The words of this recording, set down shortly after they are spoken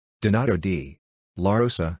Donato D.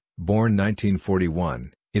 LaRossa, born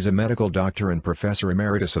 1941, is a medical doctor and professor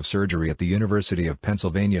emeritus of surgery at the University of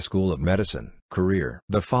Pennsylvania School of Medicine. Career.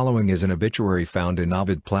 The following is an obituary found in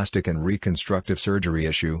Ovid Plastic and Reconstructive Surgery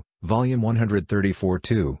Issue, Volume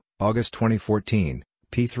 134-2, August 2014,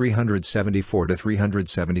 p.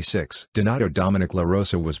 374-376. Donato Dominic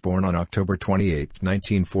LaRossa was born on October 28,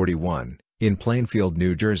 1941, in Plainfield,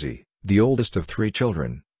 New Jersey, the oldest of three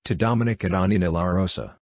children, to Dominic and Anina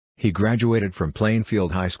LaRossa. He graduated from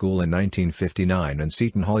Plainfield High School in 1959 and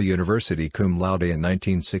Seton Hall University cum laude in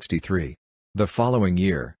 1963. The following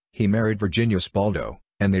year, he married Virginia Spaldo,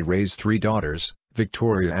 and they raised three daughters,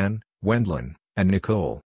 Victoria Ann, Wendlyn, and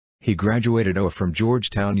Nicole. He graduated from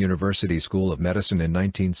Georgetown University School of Medicine in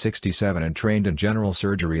 1967 and trained in general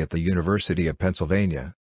surgery at the University of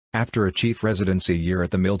Pennsylvania. After a chief residency year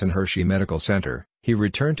at the Milton Hershey Medical Center, he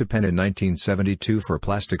returned to Penn in 1972 for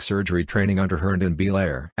plastic surgery training under Herndon B.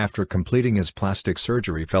 Lair. After completing his plastic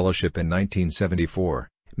surgery fellowship in 1974,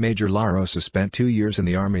 Major LaRossa spent 2 years in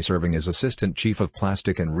the Army serving as Assistant Chief of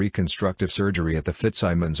Plastic and Reconstructive Surgery at the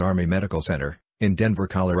Fitzsimons Army Medical Center, in Denver,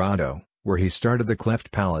 Colorado, where he started the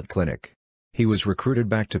Cleft Palate Clinic. He was recruited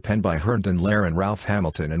back to Penn by Herndon Lair and Ralph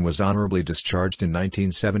Hamilton and was honorably discharged in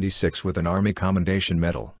 1976 with an Army Commendation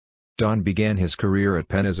Medal. Don began his career at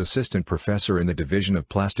Penn as assistant professor in the Division of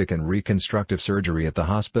Plastic and Reconstructive Surgery at the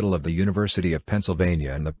Hospital of the University of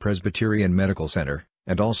Pennsylvania and the Presbyterian Medical Center,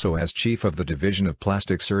 and also as chief of the Division of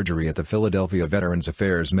Plastic Surgery at the Philadelphia Veterans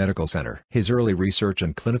Affairs Medical Center. His early research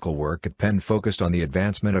and clinical work at Penn focused on the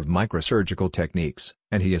advancement of microsurgical techniques,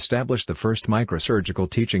 and he established the first microsurgical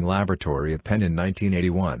teaching laboratory at Penn in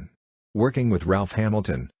 1981. Working with Ralph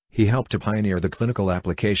Hamilton, he helped to pioneer the clinical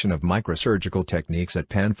application of microsurgical techniques at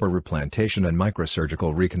Penn for replantation and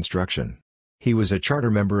microsurgical reconstruction. He was a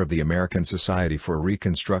charter member of the American Society for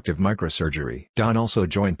Reconstructive Microsurgery. Don also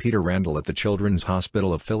joined Peter Randall at the Children's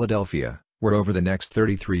Hospital of Philadelphia, where over the next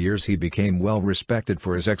 33 years he became well respected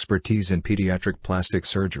for his expertise in pediatric plastic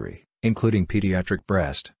surgery, including pediatric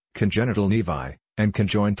breast, congenital nevi, and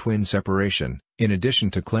conjoined twin separation, in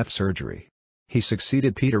addition to cleft surgery. He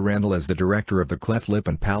succeeded Peter Randall as the director of the Cleft Lip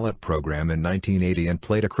and Palate Program in 1980 and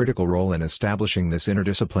played a critical role in establishing this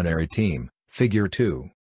interdisciplinary team, Figure 2.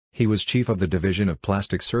 He was chief of the Division of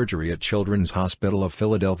Plastic Surgery at Children's Hospital of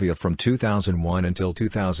Philadelphia from 2001 until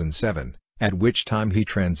 2007, at which time he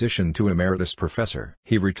transitioned to emeritus professor.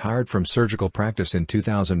 He retired from surgical practice in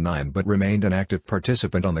 2009 but remained an active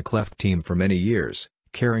participant on the Cleft team for many years,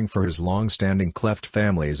 caring for his long-standing Cleft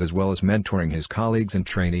families as well as mentoring his colleagues and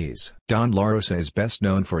trainees. Don LaRossa is best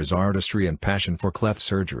known for his artistry and passion for cleft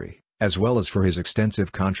surgery, as well as for his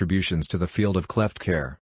extensive contributions to the field of cleft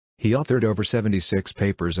care. He authored over 76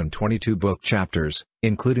 papers and 22 book chapters,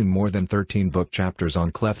 including more than 13 book chapters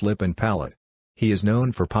on cleft lip and palate. He is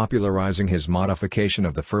known for popularizing his modification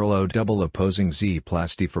of the furlough double opposing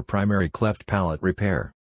Z-plasty for primary cleft palate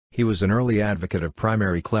repair. He was an early advocate of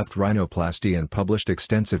primary cleft rhinoplasty and published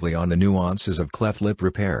extensively on the nuances of cleft lip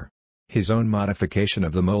repair. His own modification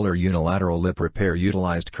of the molar unilateral lip repair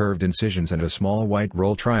utilized curved incisions and a small white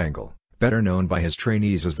roll triangle, better known by his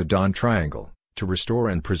trainees as the Don triangle, to restore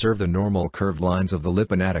and preserve the normal curved lines of the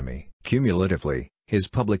lip anatomy. Cumulatively, his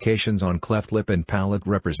publications on cleft lip and palate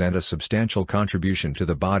represent a substantial contribution to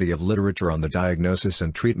the body of literature on the diagnosis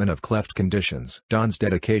and treatment of cleft conditions. Don's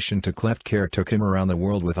dedication to cleft care took him around the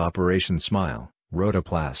world with Operation Smile,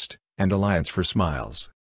 Rotoplast, and Alliance for Smiles.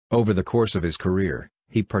 Over the course of his career,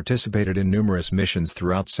 he participated in numerous missions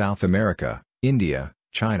throughout South America, India,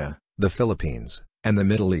 China, the Philippines, and the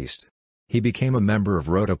Middle East. He became a member of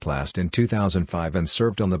Rotoplast in 2005 and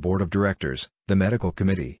served on the board of directors, the medical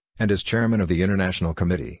committee, and as chairman of the International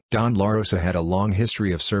Committee. Don LaRossa had a long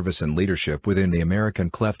history of service and leadership within the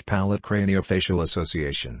American Cleft Palate Craniofacial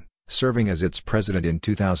Association, serving as its president in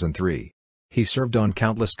 2003. He served on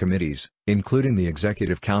countless committees, including the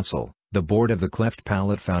Executive Council, the board of the Cleft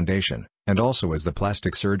Palate Foundation, and also as the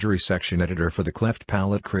plastic surgery section editor for the Cleft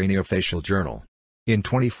Palate Craniofacial Journal. In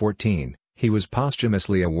 2014, he was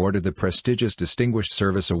posthumously awarded the prestigious Distinguished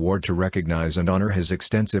Service Award to recognize and honor his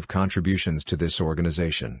extensive contributions to this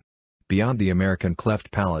organization. Beyond the American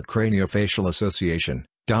Cleft Palate Craniofacial Association,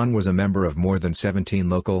 Don was a member of more than 17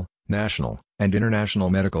 local, national, and international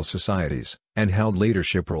medical societies, and held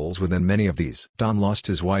leadership roles within many of these. Don lost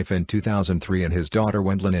his wife in 2003 and his daughter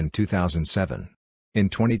Wendlyn in 2007. In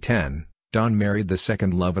 2010, Don married the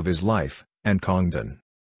second love of his life, Ann Congdon.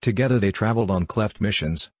 Together they traveled on cleft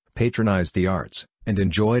missions, patronized the arts, and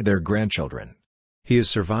enjoyed their grandchildren. He is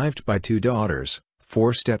survived by 2 daughters,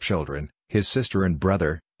 4 stepchildren, his sister and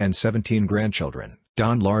brother, and 17 grandchildren.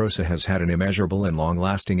 Don LaRossa has had an immeasurable and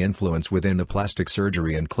long-lasting influence within the plastic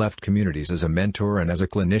surgery and cleft communities as a mentor and as a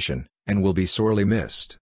clinician, and will be sorely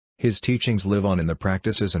missed. His teachings live on in the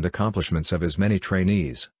practices and accomplishments of his many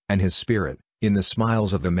trainees, and his spirit, in the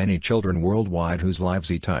smiles of the many children worldwide whose lives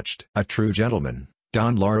he touched. A true gentleman,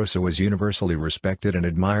 Don LaRossa was universally respected and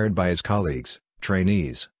admired by his colleagues,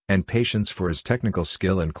 trainees, and patients for his technical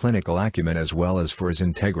skill and clinical acumen as well as for his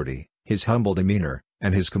integrity, his humble demeanor,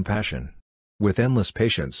 and his compassion. With endless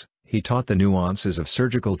patience, he taught the nuances of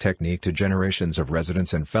surgical technique to generations of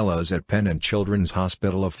residents and fellows at Penn and Children's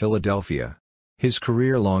Hospital of Philadelphia. His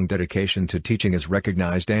career-long dedication to teaching is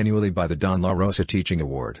recognized annually by the Don LaRossa Teaching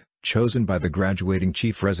Award, chosen by the graduating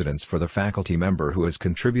chief residents for the faculty member who has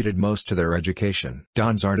contributed most to their education.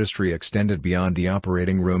 Don's artistry extended beyond the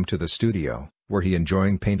operating room to the studio, where he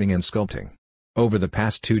enjoyed painting and sculpting. Over the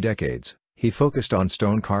past 2 decades, he focused on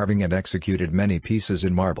stone carving and executed many pieces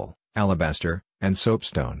in marble, alabaster, and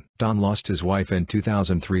soapstone. Don lost his wife in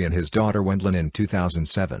 2003 and his daughter Wendlyn in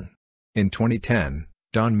 2007. In 2010,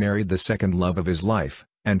 Don married the second love of his life,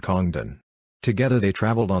 Ann Congdon. Together they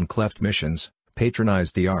traveled on cleft missions,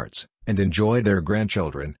 patronized the arts, and enjoyed their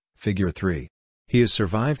grandchildren, figure 3. He is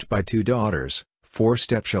survived by 2 daughters, 4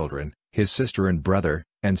 stepchildren, his sister and brother,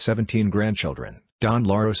 and 17 grandchildren. Don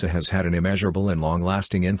LaRossa has had an immeasurable and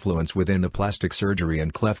long-lasting influence within the plastic surgery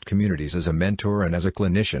and cleft communities as a mentor and as a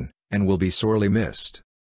clinician, and will be sorely missed.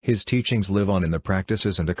 His teachings live on in the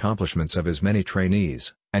practices and accomplishments of his many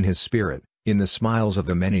trainees, and his spirit, in the smiles of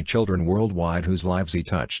the many children worldwide whose lives he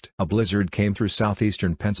touched. A blizzard came through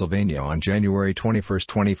southeastern Pennsylvania on January 21,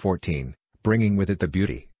 2014, bringing with it the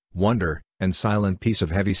beauty, wonder, and silent peace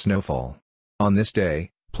of heavy snowfall. On this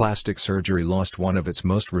day, plastic surgery lost one of its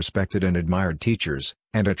most respected and admired teachers,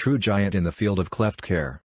 and a true giant in the field of cleft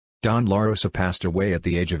care. Don LaRossa passed away at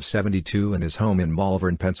the age of 72 in his home in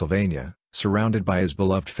Malvern, Pennsylvania, surrounded by his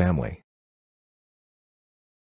beloved family.